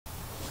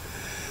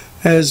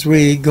As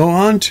we go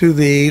on to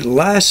the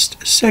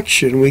last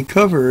section we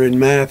cover in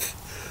Math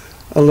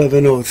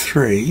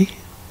 1103,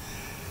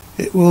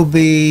 it will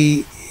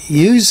be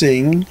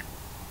using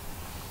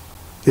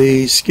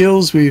the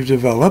skills we've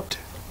developed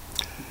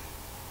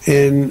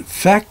in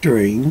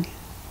factoring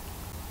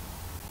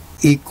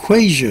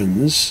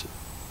equations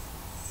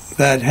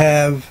that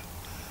have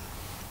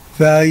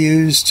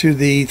values to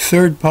the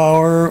third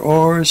power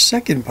or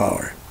second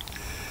power.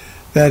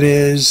 That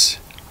is,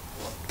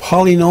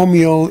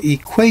 polynomial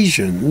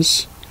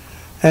equations,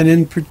 and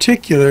in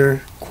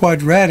particular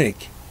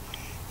quadratic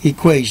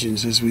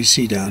equations, as we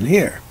see down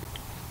here.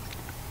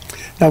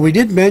 Now, we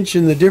did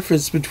mention the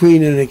difference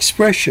between an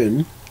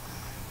expression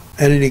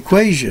and an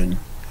equation.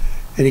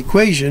 An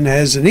equation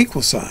has an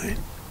equal sign,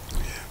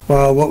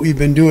 while what we've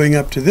been doing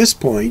up to this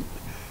point,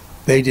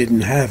 they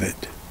didn't have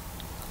it.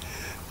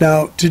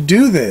 Now, to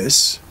do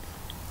this,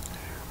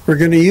 we're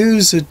going to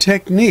use a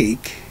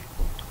technique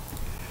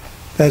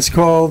that's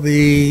called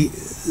the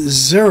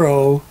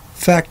zero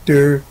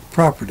factor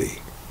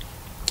property.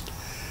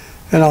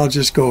 And I'll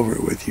just go over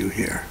it with you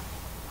here.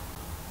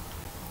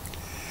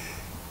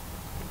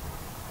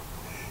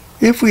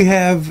 If we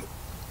have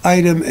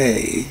item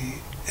A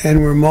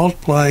and we're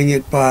multiplying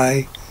it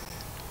by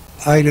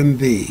item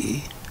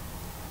B,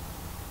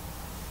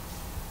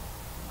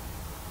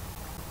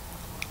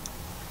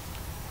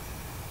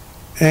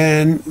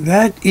 and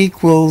that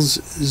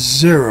equals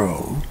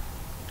 0,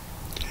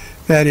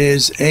 that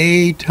is,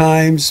 A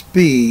times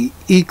B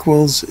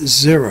equals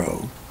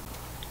 0.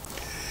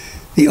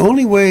 The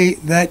only way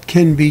that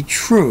can be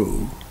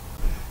true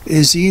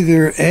is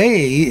either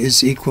A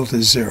is equal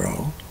to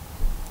 0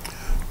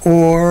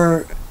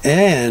 or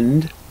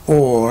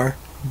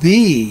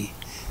B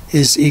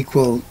is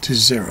equal to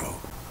 0.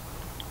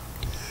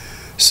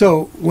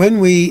 So when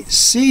we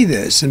see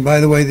this, and by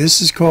the way, this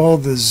is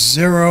called the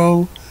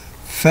zero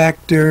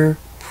factor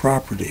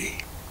property,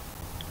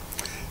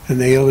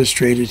 and they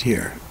illustrate it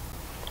here.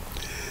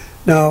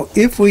 Now,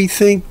 if we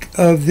think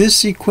of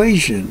this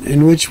equation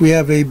in which we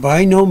have a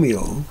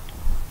binomial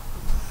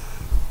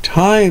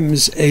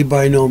times a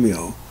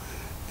binomial,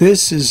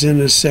 this is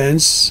in a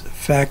sense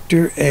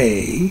factor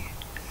A,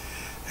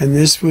 and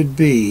this would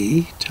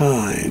be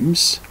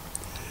times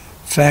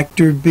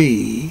factor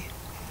B,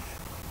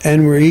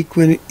 and we're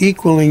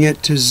equaling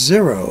it to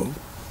 0,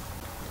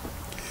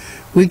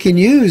 we can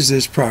use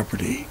this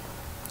property.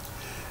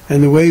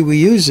 And the way we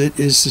use it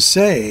is to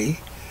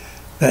say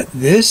that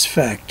this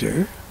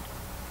factor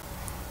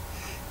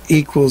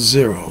equals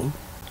 0,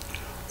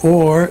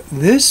 or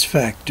this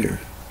factor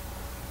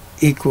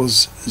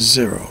equals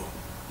 0.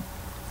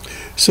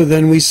 So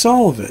then we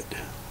solve it,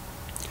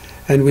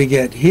 and we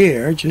get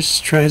here,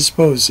 just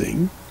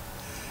transposing,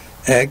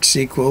 x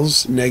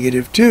equals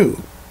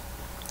 -2.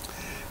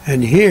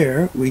 And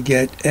here we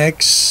get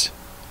x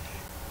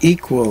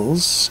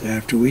equals,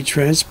 after we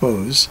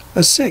transpose,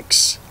 a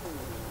 6.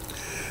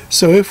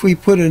 So if we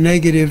put a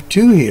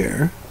 -2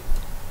 here,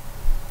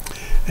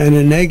 and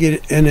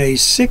a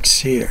 6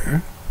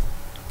 here,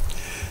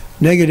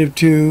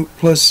 -2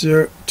 plus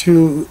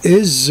 2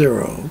 is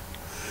 0.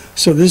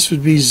 So this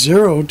would be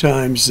 0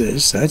 times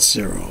this, that's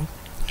 0.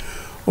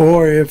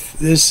 Or if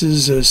this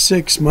is a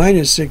 6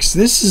 minus 6,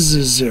 this is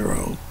a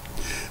 0.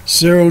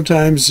 0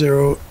 times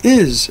 0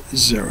 is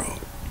 0.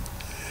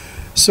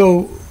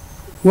 So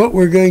what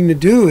we're going to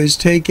do is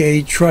take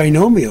a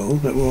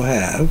trinomial that we'll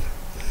have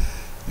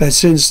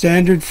that's in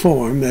standard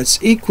form, that's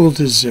equal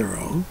to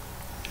 0.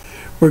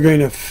 We're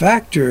going to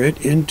factor it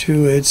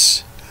into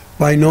its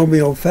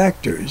binomial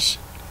factors,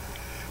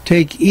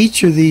 take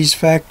each of these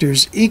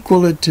factors,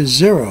 equal it to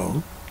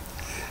 0,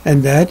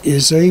 and that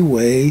is a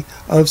way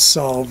of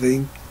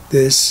solving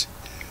this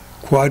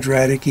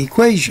quadratic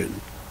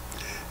equation.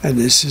 And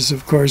this is,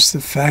 of course, the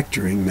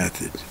factoring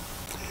method,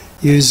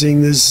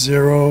 using the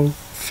zero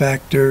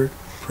factor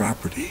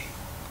property.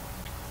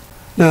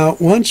 Now,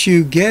 once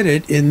you get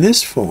it in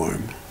this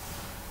form,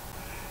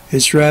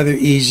 it's rather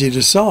easy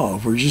to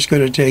solve. We're just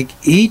going to take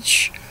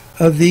each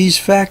of these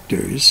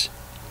factors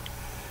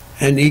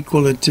and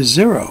equal it to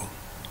 0.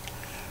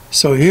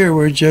 So here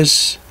we're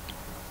just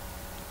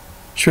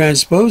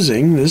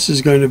transposing. This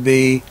is going to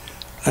be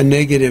a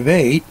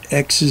 -8.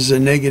 X is a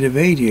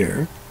 -8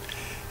 here.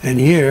 And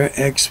here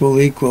x will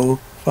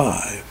equal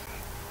 5.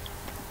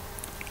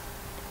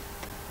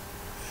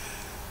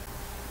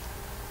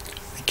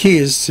 The key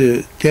is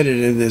to get it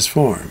in this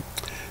form.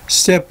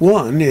 Step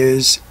 1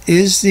 is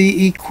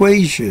the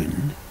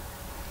equation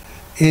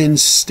in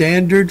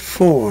standard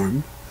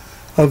form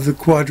of the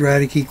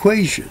quadratic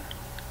equation?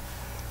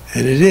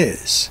 And it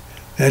is.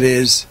 That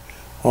is,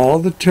 all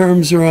the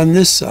terms are on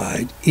this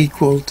side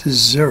equal to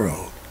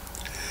 0.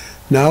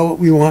 Now what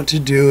we want to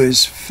do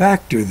is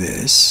factor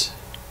this,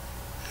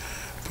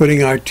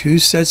 putting our two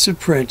sets of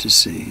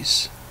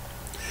parentheses,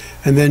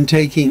 and then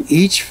taking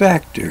each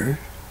factor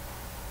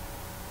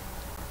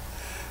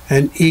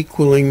and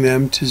equaling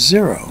them to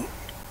 0.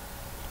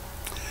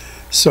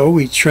 So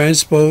we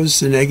transpose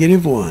the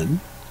 -1,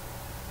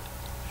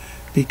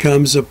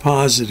 becomes a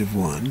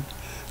 +1.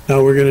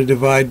 Now we're going to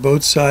divide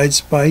both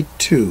sides by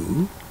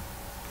 2.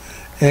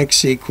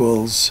 X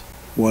equals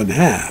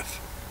 1/2.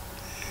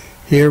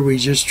 Here we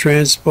just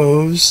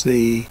transpose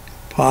the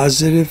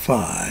positive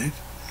 5,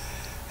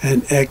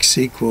 and x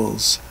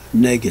equals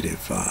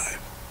 -5.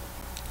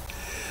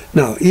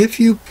 Now, if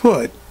you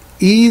put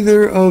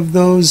either of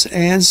those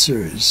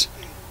answers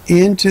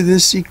into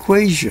this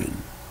equation,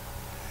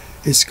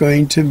 it's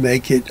going to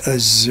make it a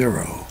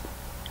 0.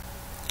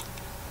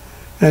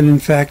 And in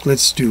fact,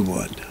 let's do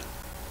one.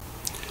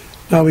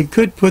 Now, we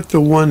could put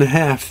the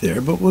 1/2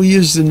 there, but we'll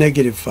use the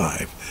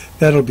 -5.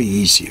 That'll be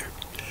easier.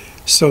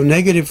 So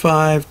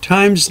 -5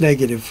 times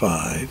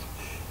 -5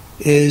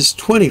 is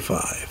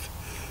 25.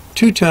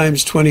 2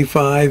 times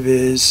 25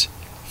 is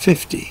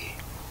 50.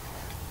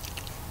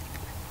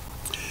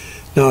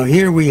 Now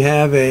here we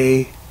have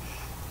a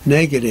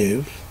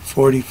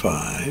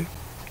 -45,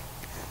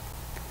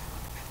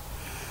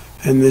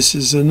 and this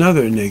is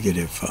another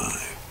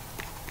 -5.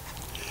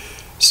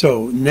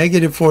 So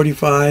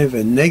 -45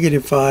 and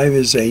 -5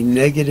 is a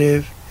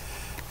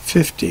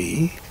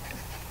 -50.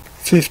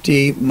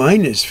 50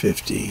 minus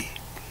 50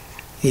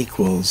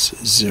 equals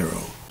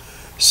 0.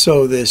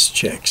 So this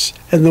checks,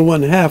 and the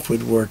 1/2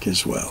 would work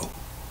as well.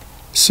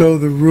 So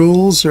the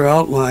rules are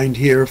outlined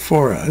here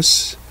for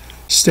us.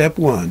 Step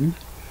 1,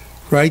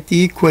 write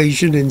the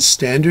equation in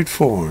standard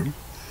form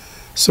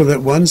so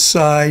that one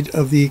side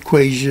of the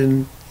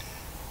equation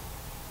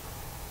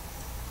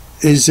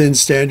is in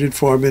standard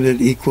form and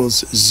it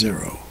equals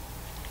 0.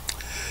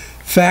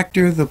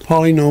 Factor the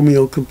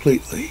polynomial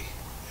completely.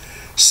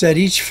 Set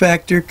each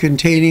factor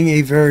containing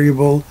a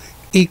variable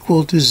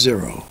equal to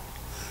 0.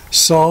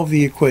 Solve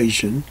the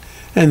equation,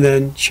 and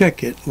then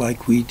check it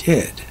like we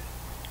did.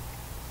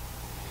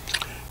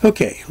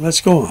 Okay,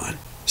 let's go on.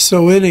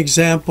 So in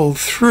example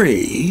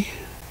 3,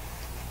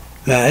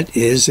 that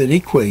is an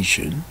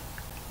equation,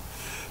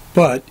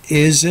 but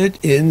is it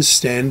in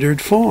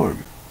standard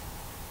form?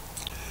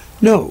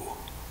 No.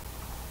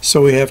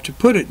 So we have to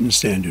put it in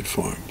standard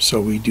form. So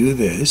we do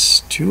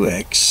this,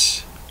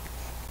 2x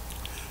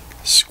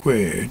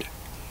squared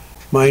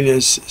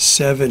minus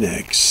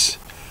 7x.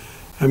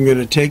 I'm going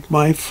to take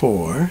my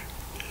 4,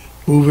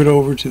 move it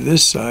over to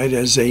this side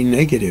as a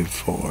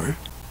 -4,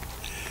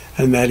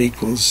 and that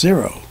equals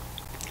 0.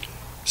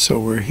 So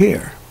we're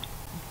here.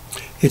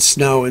 It's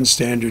now in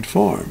standard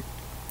form.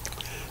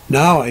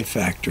 Now I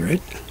factor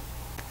it,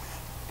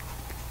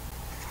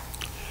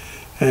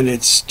 and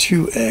it's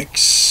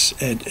 2x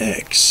and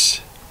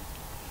x.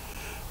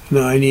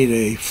 Now I need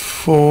a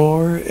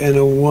 4 and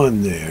a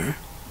 1 there.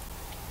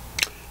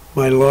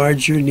 My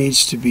larger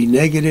needs to be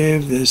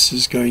negative. This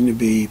is going to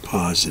be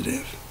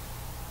positive.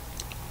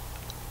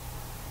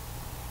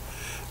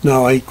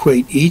 Now I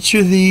equate each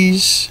of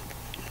these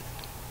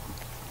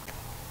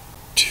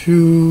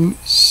to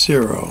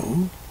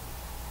 0.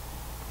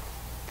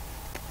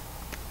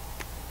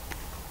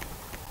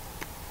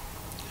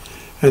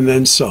 And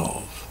then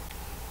solve.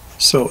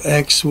 So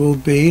x will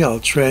be, I'll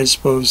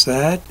transpose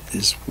that,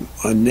 is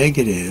a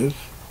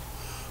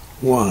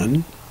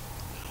 -1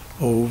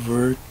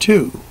 over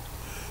 2.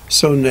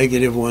 So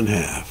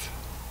 -1/2.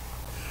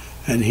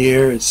 And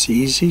here it's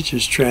easy,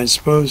 just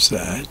transpose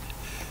that.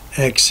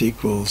 X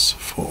equals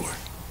 4.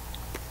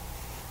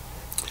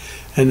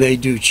 And they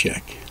do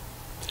check.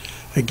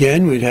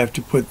 Again, we'd have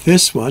to put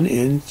this one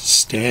in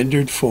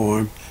standard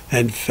form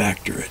and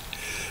factor it.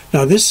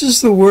 Now this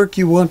is the work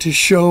you want to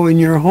show in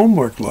your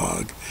homework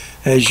log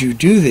as you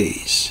do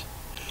these.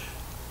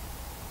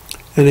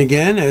 And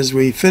again, as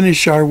we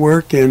finish our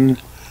work in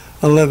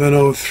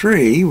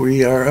 1103,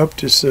 we are up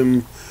to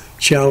some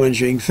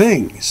challenging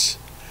things.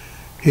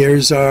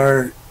 Here's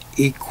our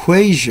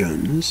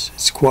equations.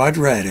 It's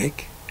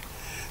quadratic,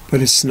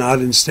 but it's not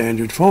in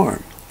standard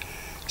form.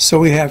 So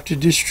we have to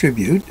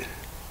distribute.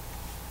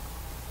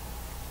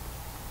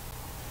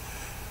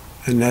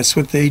 And that's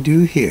what they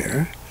do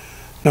here.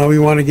 Now we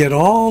want to get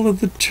all of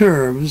the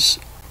terms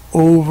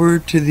over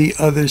to the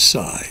other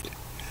side.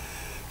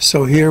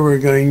 So here we're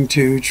going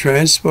to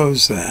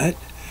transpose that.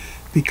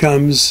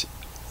 Becomes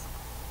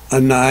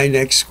a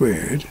 9x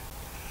squared.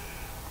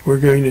 We're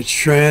going to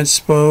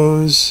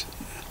transpose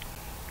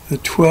the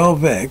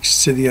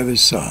 12x to the other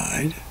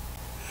side.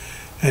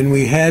 And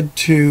we had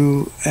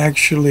to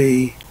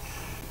actually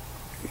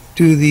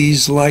do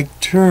these like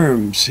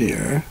terms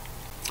here.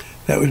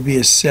 That would be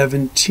a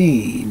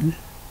 17.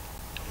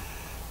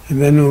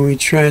 And then when we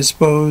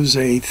transpose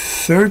a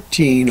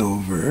 13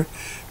 over, it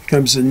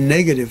becomes a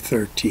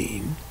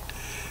 -13.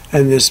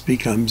 And this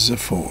becomes a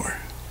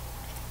 4.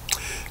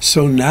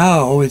 So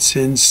now it's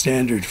in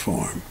standard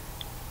form.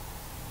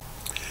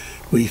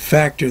 We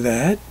factor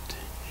that,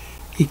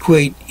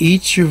 equate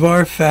each of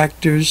our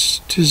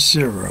factors to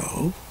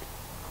 0,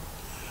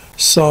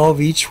 solve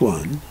each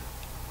one,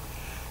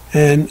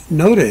 and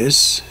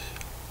notice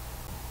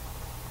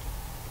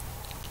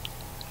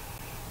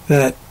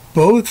that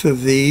both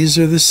of these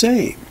are the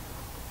same.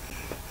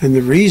 And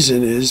the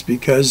reason is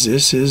because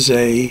this is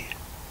a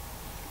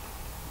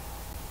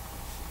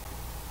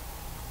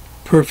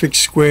perfect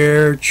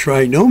square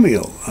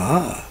trinomial.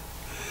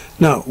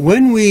 Now,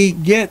 when we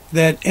get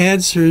that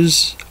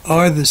answers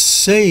are the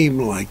same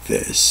like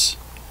this,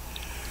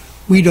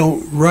 we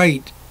don't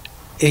write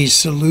a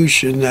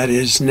solution that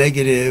is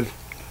negative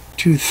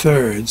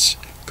 2/3,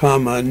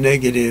 comma,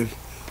 negative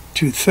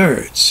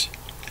 2/3.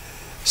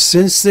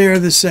 Since they're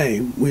the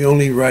same, we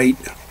only write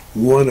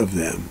one of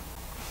them.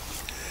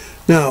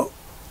 Now,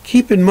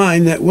 keep in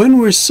mind that when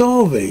we're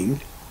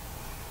solving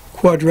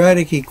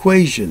quadratic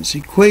equations,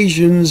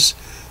 equations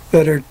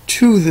that are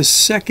to the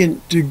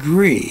second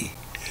degree,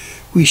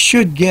 we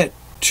should get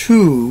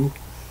two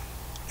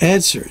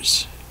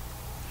answers.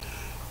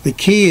 The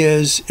key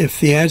is, if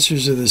the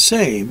answers are the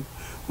same,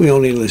 we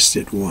only list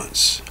it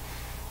once.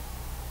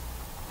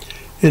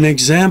 In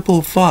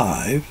example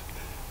 5,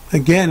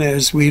 again,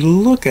 as we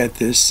look at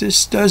this,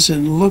 this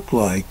doesn't look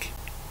like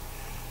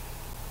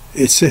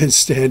it's in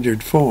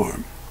standard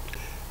form.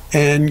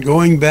 And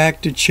going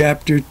back to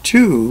chapter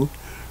 2,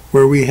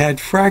 where we had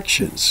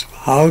fractions,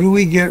 how do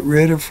we get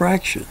rid of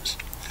fractions?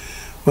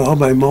 Well,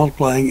 by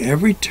multiplying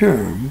every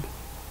term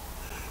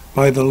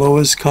by the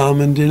lowest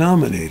common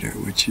denominator,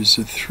 which is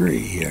a 3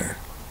 here.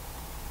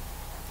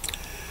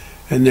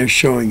 And they're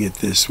showing it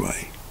this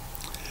way.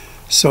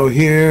 So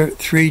here,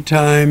 3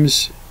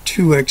 times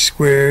 2x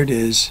squared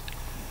is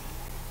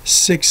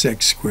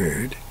 6x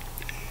squared.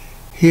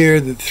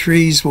 Here, the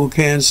 3's will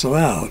cancel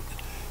out,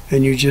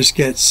 and you just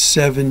get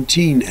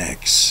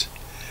 17x.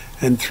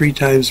 And 3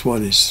 times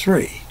 1 is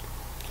 3.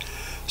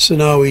 So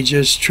now we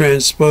just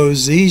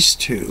transpose these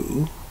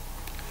two.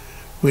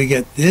 We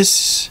get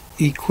this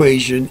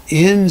equation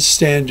in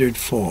standard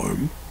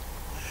form.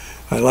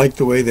 I like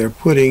the way they're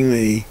putting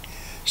the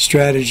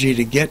strategy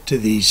to get to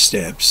these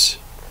steps.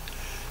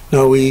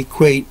 Now we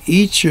equate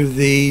each of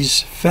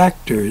these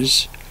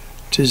factors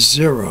to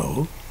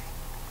 0,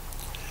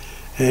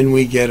 and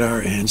we get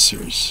our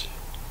answers.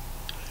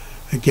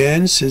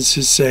 Again, since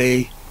it's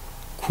a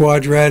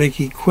quadratic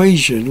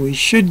equation, we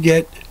should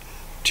get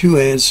two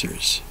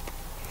answers.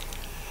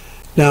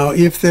 Now,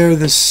 if they're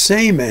the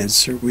same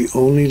answer, we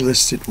only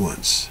list it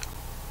once.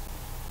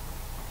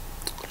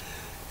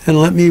 And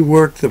let me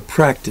work the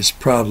practice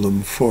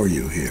problem for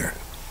you here.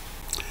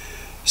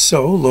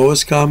 So,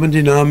 lowest common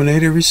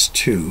denominator is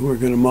 2. We're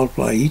going to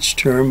multiply each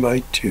term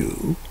by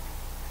 2.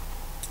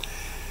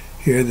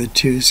 Here the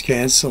 2's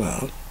cancel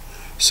out.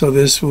 So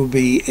this will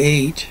be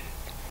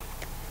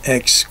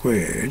 8x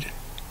squared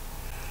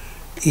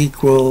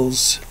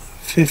equals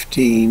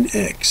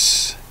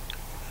 15x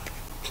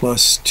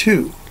plus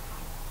 2.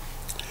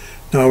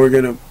 Now we're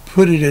going to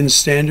put it in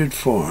standard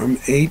form,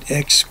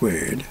 8x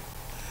squared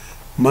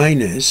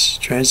minus,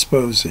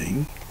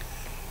 transposing,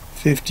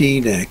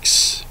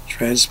 15x,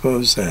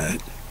 transpose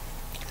that,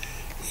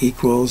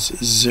 equals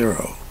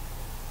 0.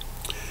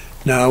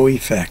 Now we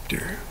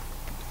factor.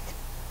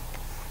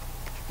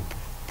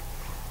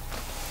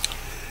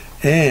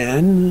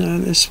 And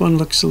this one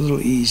looks a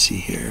little easy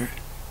here.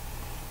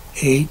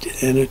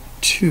 8 and a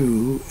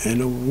 2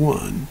 and a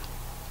 1.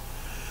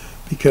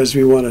 Because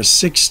we want a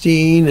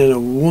 16 and a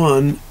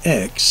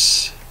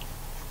 1x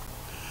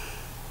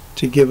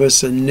to give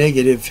us a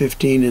negative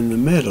 15 in the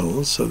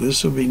middle. So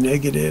this will be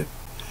negative,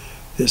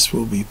 this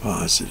will be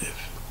positive.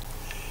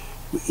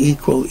 We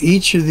equal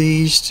each of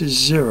these to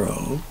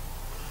 0.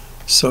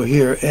 So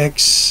here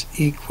x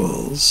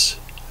equals,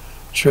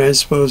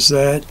 transpose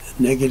that,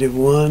 negative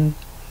 1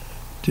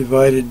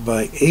 divided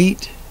by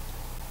 8,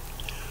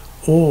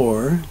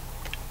 or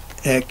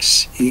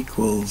x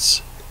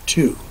equals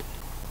 2.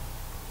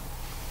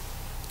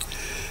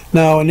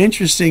 Now, an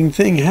interesting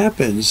thing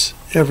happens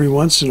every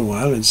once in a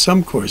while in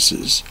some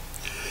courses.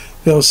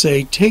 They'll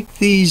say, take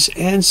these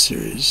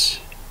answers,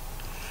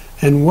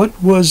 and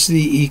what was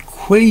the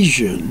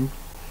equation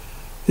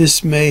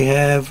this may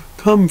have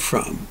come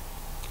from?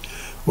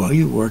 Well,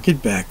 you work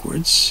it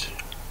backwards,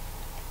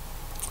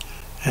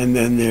 and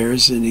then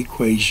there's an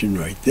equation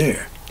right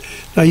there.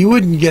 Now, you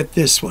wouldn't get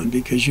this one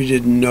because you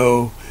didn't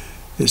know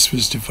this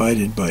was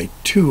divided by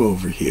 2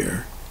 over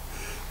here,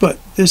 but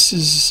this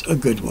is a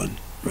good one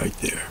right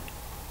there.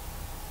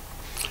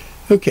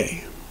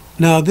 Okay,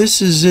 now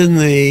this is in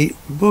the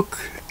book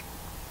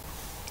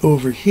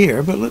over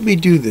here, but let me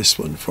do this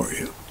one for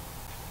you.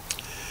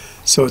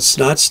 So it's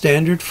not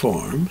standard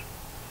form,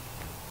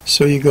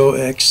 so you go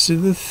x to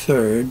the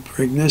third,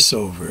 bring this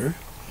over,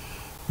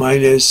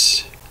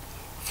 minus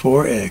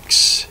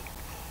 4x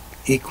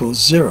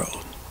equals 0.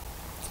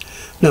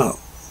 Now,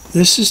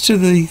 this is to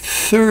the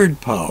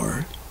third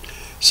power,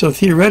 so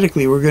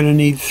theoretically we're going to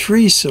need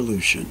 3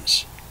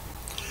 solutions.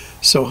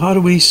 So how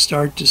do we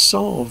start to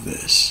solve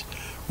this?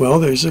 Well,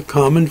 there's a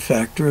common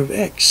factor of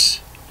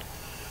x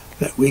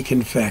that we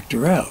can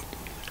factor out.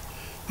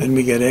 Then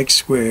we get x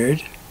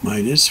squared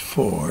minus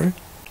 4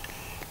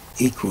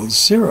 equals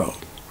 0.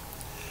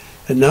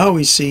 And now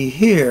we see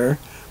here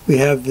we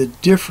have the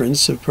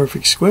difference of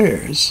perfect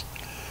squares.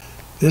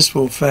 This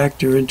will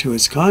factor into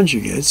its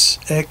conjugates,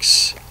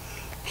 x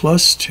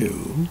plus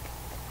 2,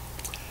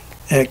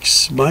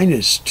 x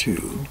minus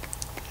 2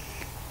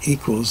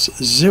 equals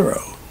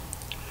 0.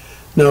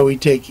 Now we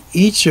take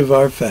each of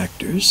our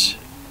factors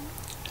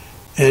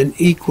and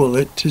equal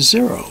it to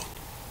 0.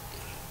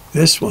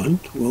 This one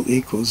will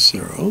equal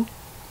 0.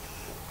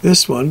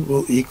 This one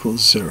will equal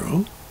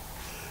 0.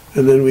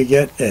 And then we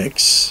get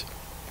x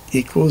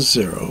equals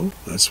 0.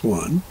 That's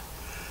 1.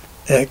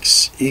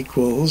 X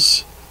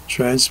equals,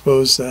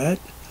 transpose that,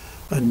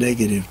 a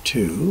negative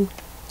 2.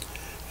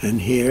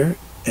 And here,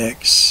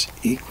 x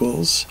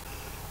equals,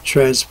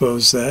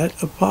 transpose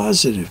that, a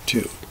positive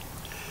 2.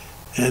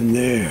 And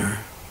there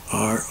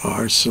are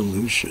our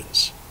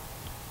solutions.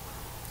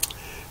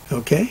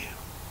 Okay?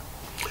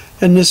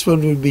 And this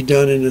one would be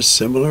done in a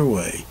similar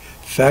way.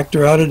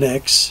 Factor out an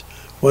x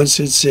once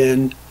it's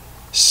in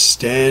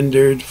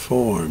standard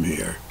form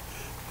here.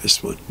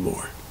 This one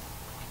more.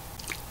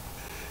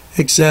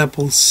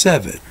 Example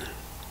 7.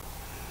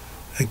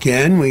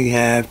 Again, we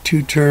have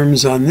 2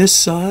 terms on this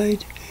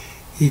side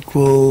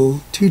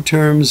equal 2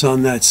 terms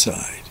on that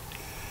side.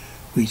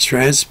 We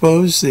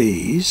transpose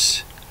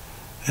these,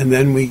 and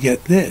then we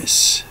get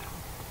this.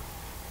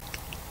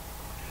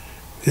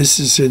 This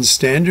is in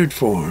standard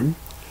form,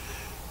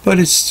 but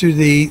it's to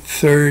the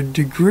 3rd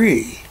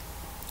degree.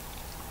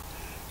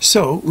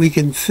 So we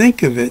can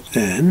think of it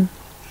then,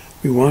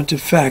 we want to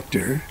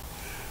factor,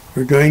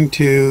 we're going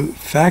to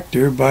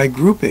factor by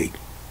grouping.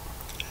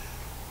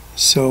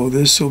 So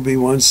this will be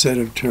one set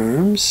of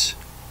terms,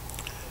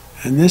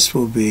 and this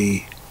will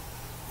be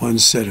one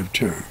set of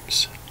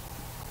terms.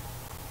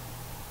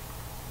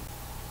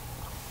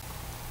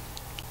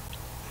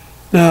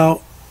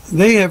 Now,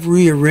 they have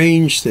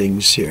rearranged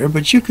things here,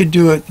 but you could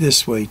do it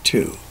this way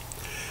too.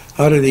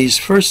 Out of these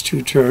first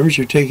 2 terms,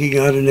 you're taking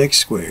out an x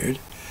squared,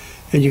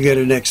 and you get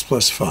an x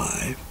plus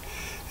 5.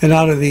 And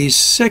out of these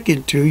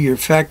second 2, you're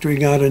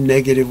factoring out a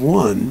negative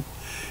 1,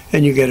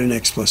 and you get an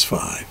x plus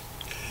 5.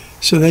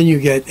 So then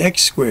you get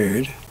x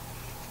squared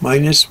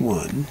minus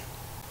 1,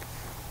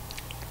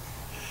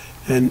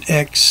 and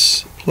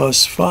x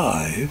plus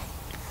 5,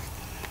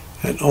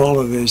 and all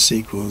of this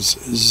equals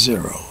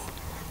 0.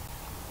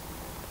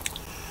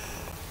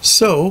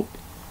 So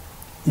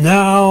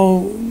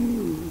now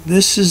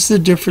this is the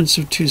difference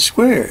of 2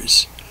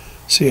 squares.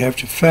 So you have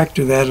to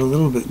factor that a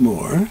little bit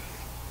more.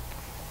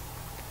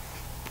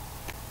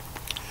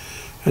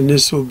 And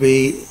this will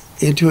be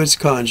into its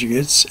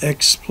conjugates,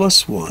 x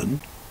plus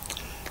 1,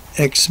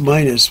 x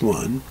minus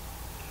 1,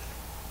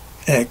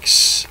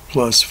 x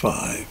plus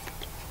 5.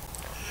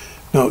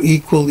 Now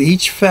equal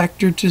each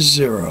factor to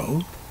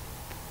 0,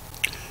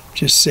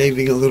 just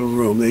saving a little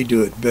room. They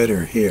do it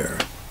better here.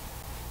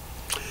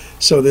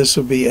 So this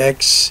will be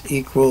x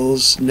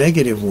equals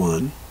negative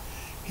 1,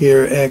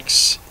 here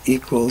x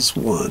equals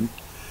 1,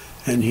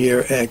 and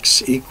here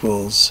x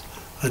equals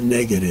a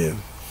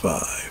negative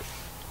 5.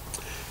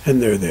 And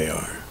there they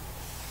are.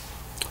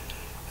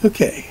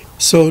 Okay,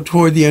 so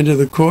toward the end of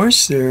the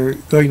course, they're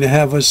going to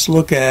have us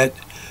look at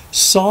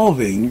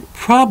solving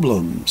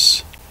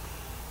problems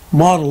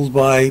modeled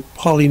by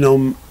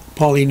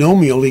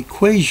polynomial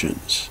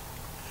equations,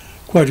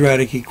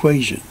 quadratic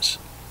equations.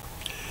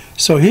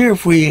 So here,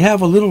 if we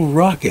have a little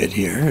rocket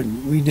here,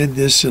 and we did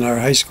this in our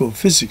high school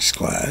physics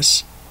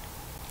class,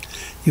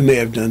 you may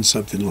have done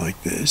something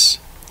like this.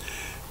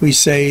 We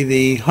say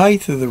the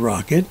height of the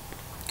rocket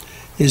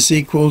is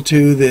equal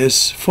to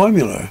this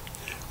formula,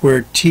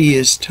 where t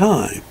is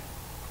time.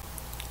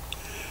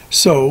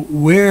 So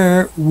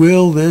where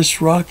will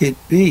this rocket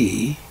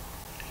be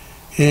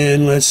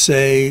in, let's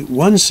say,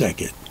 1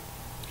 second?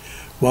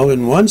 Well,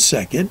 in 1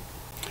 second,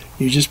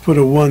 you just put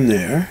a 1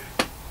 there,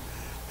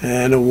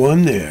 and a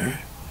 1 there,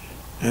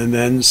 and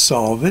then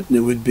solve it, and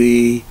it would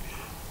be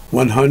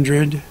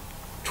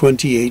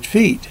 128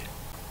 feet.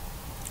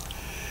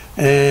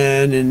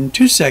 And in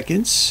 2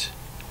 seconds,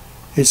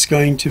 it's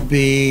going to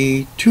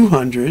be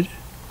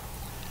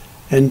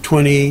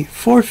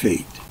 224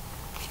 feet.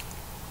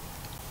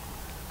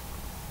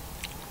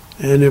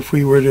 And if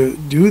we were to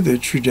do the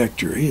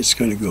trajectory, it's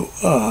going to go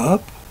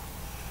up,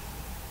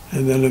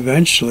 and then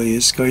eventually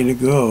it's going to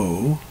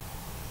go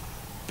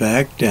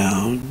back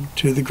down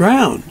to the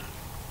ground.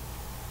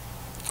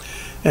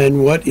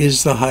 And what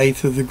is the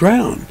height of the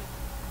ground?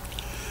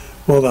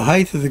 Well, the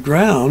height of the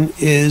ground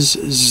is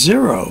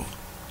 0.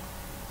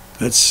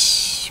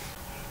 That's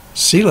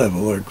sea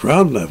level or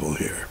ground level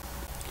here.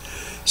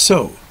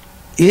 So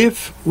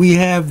if we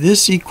have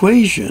this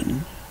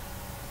equation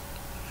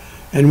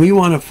and we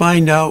want to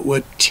find out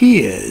what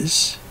t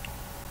is,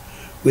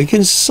 we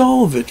can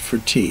solve it for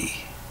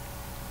t.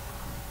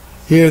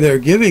 Here they're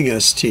giving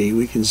us t,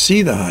 we can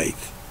see the height,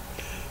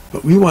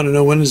 but we want to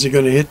know when is it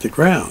going to hit the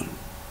ground.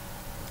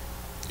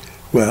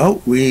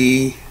 Well,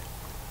 we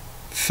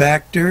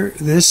factor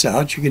this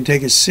out. You can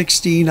take a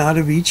 16 out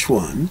of each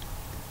one,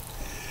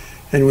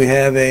 and we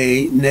have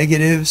a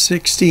negative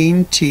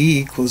 16 t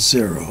equals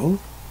 0,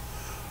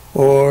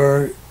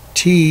 or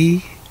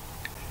t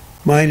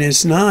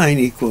minus 9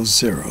 equals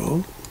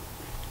 0.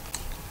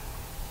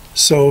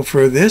 So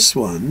for this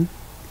one,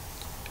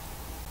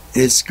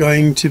 it's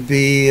going to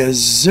be a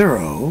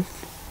 0.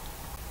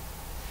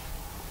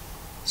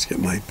 Let's get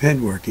my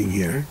pen working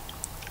here.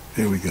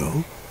 There we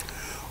go.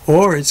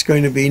 Or it's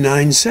going to be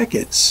 9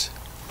 seconds.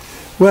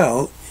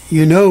 Well,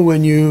 you know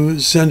when you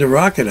send a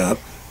rocket up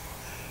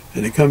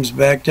and it comes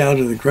back down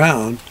to the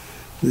ground,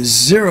 the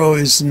 0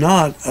 is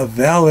not a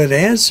valid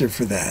answer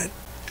for that.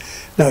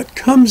 Now it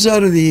comes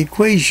out of the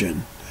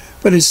equation,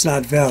 but it's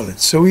not valid,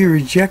 so we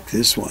reject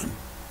this one.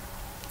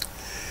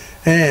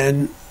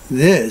 And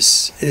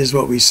this is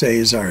what we say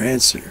is our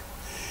answer.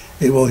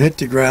 It will hit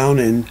the ground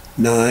in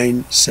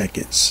 9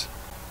 seconds.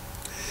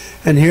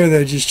 And here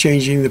they're just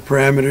changing the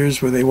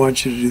parameters where they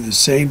want you to do the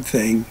same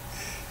thing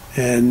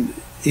and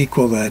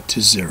equal that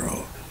to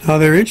 0. Now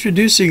they're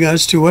introducing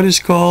us to what is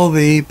called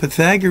the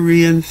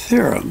Pythagorean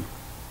theorem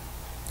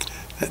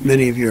that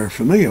many of you are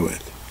familiar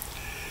with.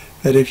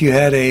 That if you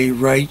had a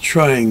right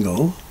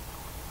triangle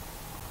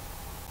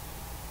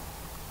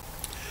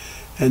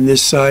and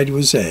this side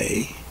was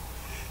A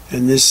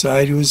and this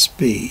side was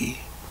B,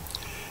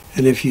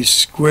 and if you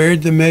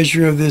squared the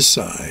measure of this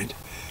side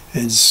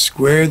and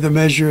squared the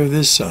measure of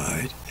this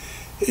side,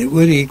 it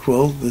would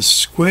equal the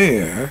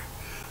square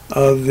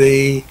of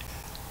the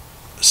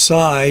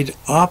side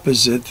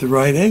opposite the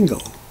right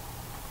angle.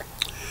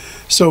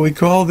 So we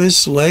call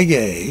this leg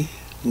A,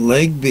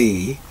 leg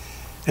B,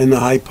 and the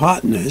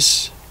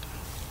hypotenuse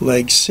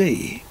leg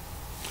C.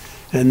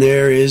 And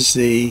there is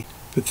the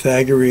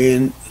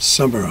Pythagorean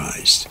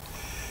summarized.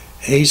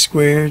 A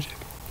squared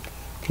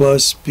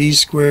plus B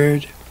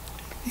squared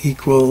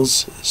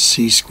equals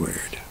C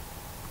squared.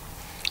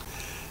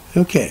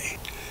 Okay,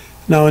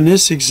 now in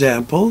this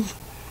example,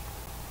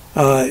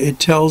 it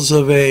tells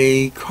of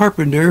a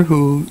carpenter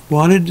who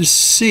wanted to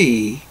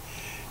see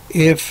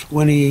if,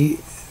 when he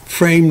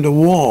framed a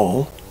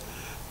wall,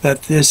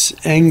 that this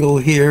angle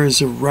here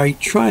is a right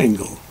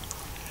triangle.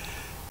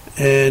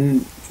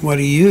 And what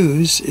he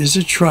used is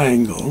a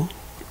triangle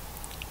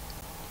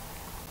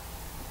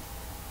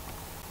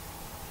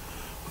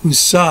whose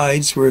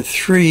sides were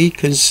 3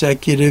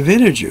 consecutive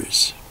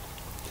integers.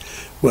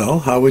 Well,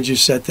 how would you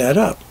set that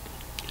up?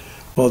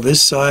 Well,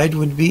 this side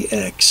would be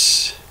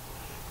x,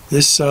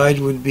 this side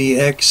would be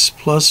x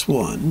plus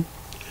 1,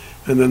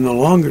 and then the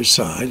longer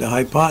side, the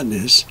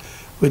hypotenuse,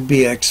 would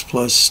be x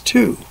plus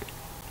 2.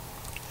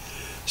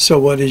 So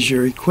what is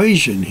your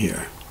equation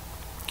here?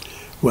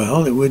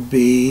 Well, it would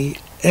be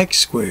x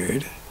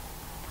squared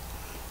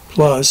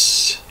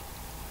plus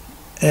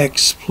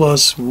x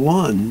plus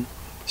 1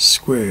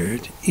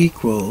 squared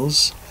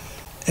equals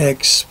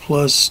x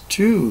plus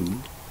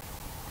 2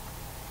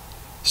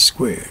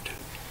 squared.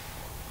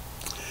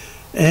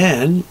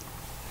 And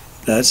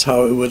that's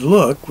how it would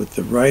look with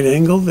the right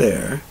angle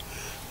there.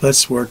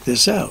 Let's work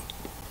this out.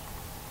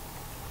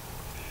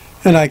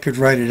 And I could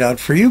write it out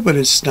for you, but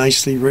it's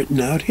nicely written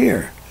out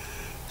here.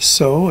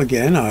 So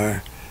again,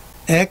 our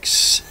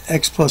x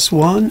plus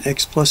 1,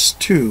 x plus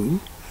 2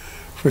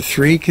 for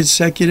 3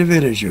 consecutive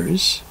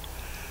integers.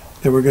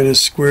 Then we're going to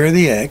square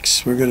the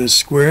x, we're going to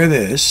square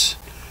this,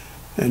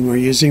 and we're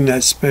using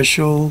that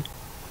special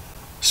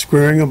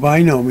squaring a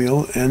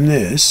binomial and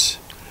this.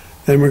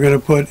 Then we're going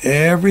to put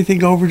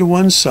everything over to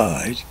one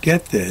side,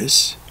 get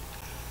this,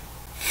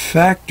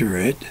 factor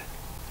it,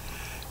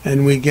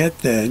 and we get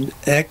then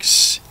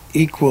x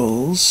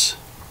equals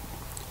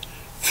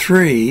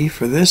 3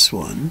 for this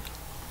one,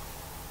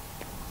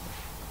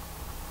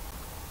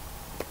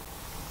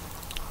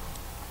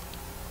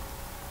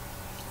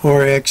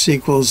 or x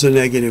equals a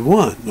negative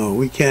 1. No,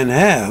 we can't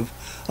have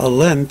a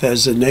length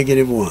as a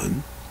negative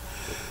 1.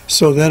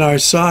 So then our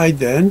side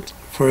then,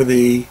 for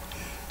the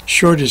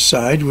shortest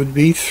side, would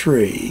be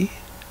 3.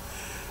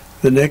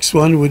 The next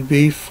one would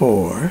be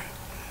 4.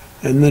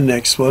 And the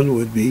next one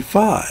would be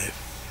 5.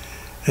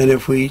 And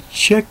if we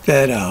check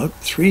that out,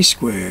 3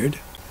 squared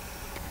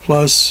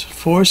plus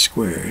 4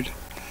 squared,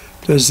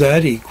 does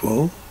that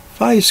equal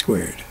 5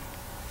 squared?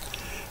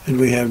 And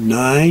we have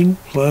 9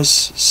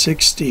 plus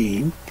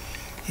 16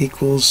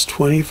 equals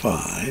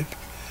 25,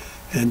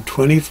 and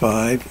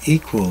 25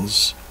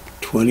 equals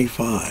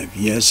 25.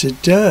 Yes,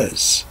 it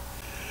does.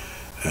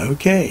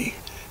 Okay.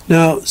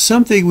 Now,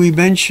 something we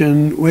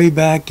mentioned way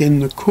back in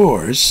the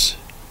course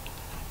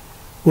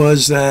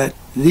was that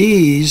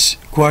these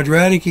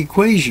quadratic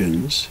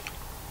equations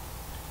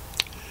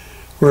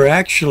were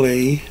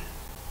actually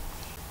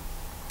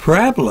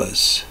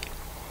parabolas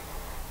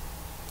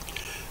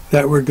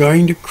that we're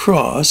going to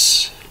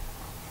cross.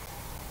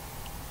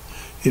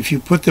 If you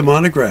put them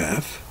on a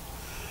graph,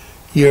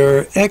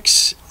 your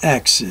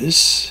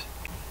x-axis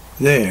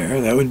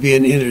there, that would be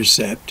an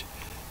intercept,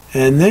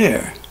 and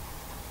there.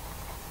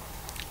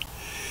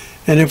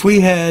 And if we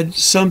had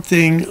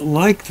something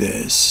like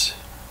this,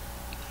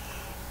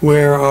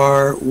 where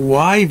our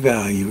y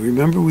value,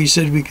 remember we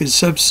said we could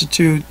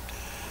substitute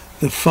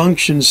the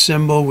function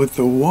symbol with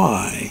the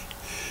y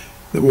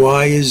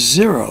is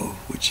 0,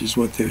 which is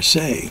what they're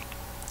saying.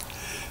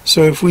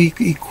 So if we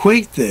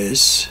equate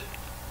this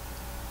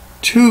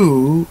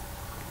to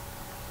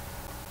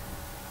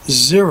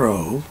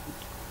 0,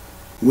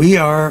 we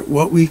are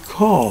what we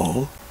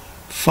call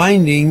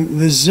finding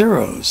the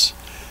zeros.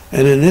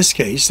 And in this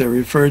case, they're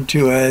referred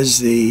to as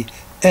the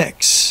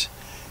x-intercepts.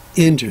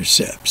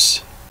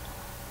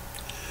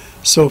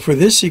 So for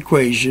this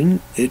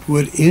equation, it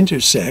would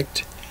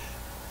intersect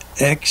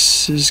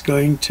x is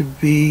going to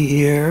be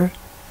here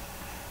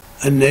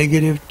a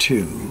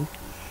 -2,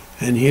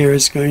 and here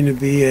it's going to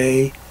be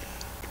a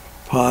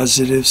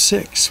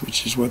 +6,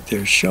 which is what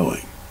they're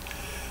showing.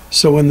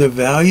 So when the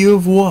value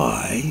of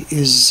y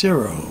is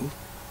 0,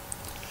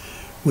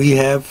 we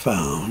have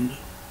found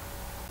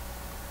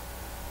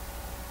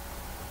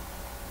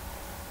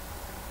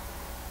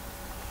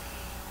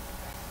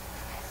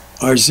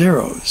our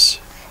zeros,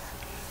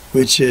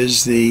 which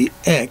is the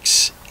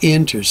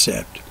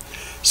x-intercept.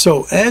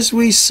 So as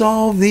we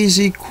solve these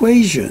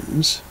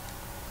equations,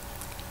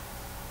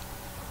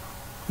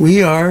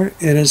 we are,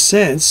 in a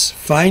sense,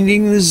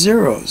 finding the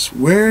zeros.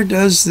 Where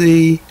does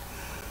the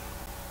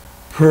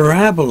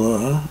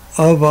parabola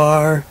of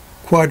our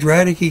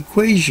quadratic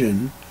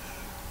equation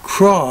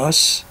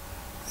cross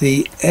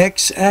the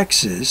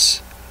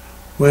x-axis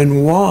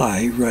when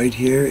y right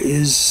here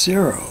is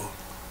 0?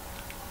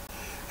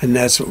 And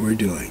that's what we're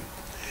doing.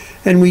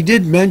 And we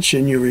did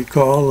mention, you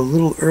recall a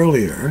little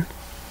earlier,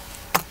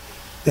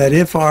 that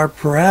if our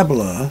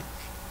parabola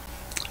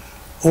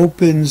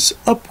opens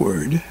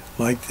upward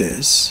like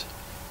this,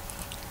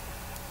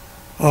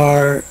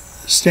 our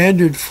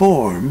standard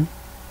form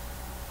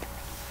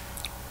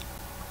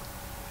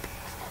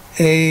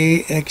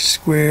ax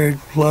squared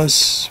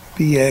plus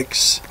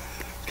bx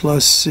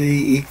plus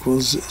c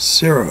equals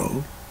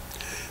 0.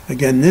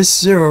 Again, this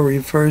 0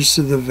 refers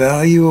to the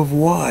value of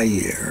y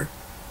here.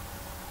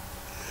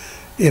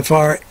 If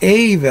our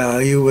a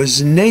value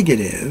was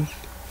negative,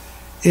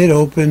 it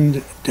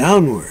opened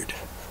downward.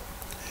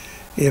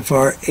 If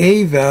our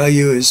a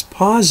value is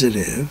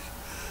positive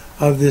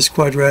of this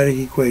quadratic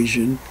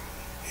equation,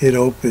 it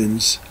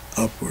opens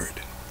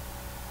upward.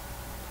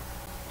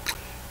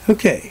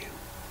 Okay,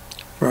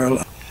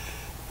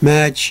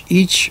 match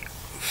each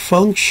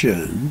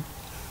function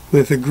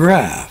with a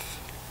graph.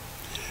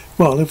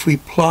 Well, if we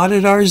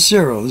plotted our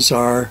zeros,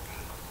 our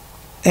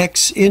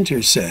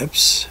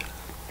x-intercepts,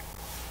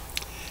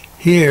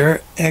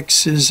 here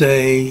x is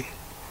a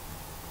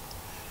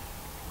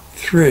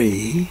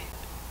 3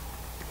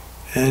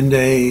 and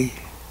a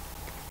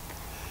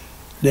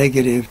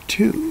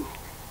 -2.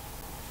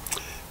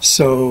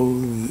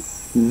 So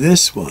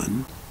this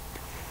one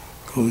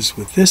goes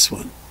with this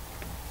one.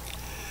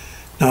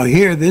 Now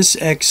here this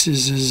x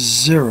is a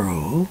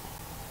 0.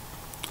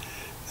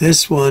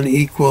 This one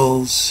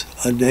equals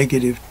a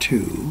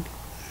 -2.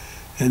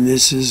 And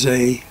this is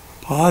a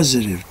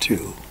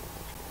 +2.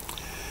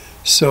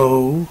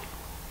 So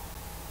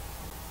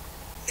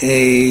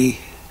a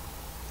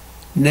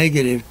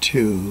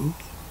 -2,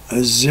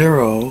 a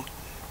 0,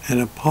 and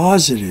a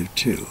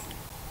 +2.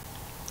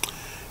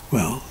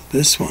 Well,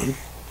 this one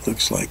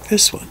looks like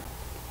this one.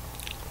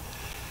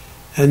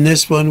 And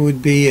this one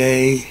would be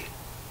a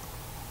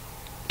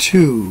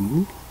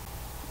 2,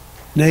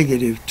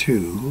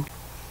 -2,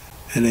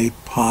 and a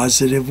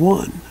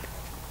 +1.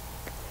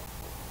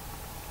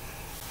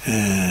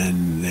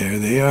 And there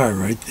they are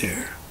right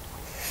there.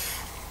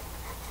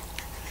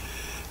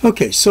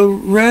 Okay, so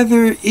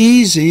rather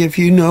easy if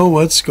you know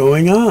what's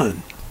going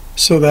on.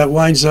 So that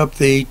winds up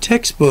the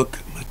textbook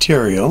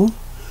material.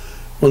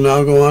 We'll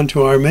now go on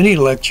to our mini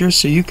lecture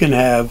so you can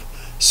have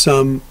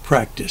some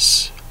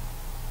practice.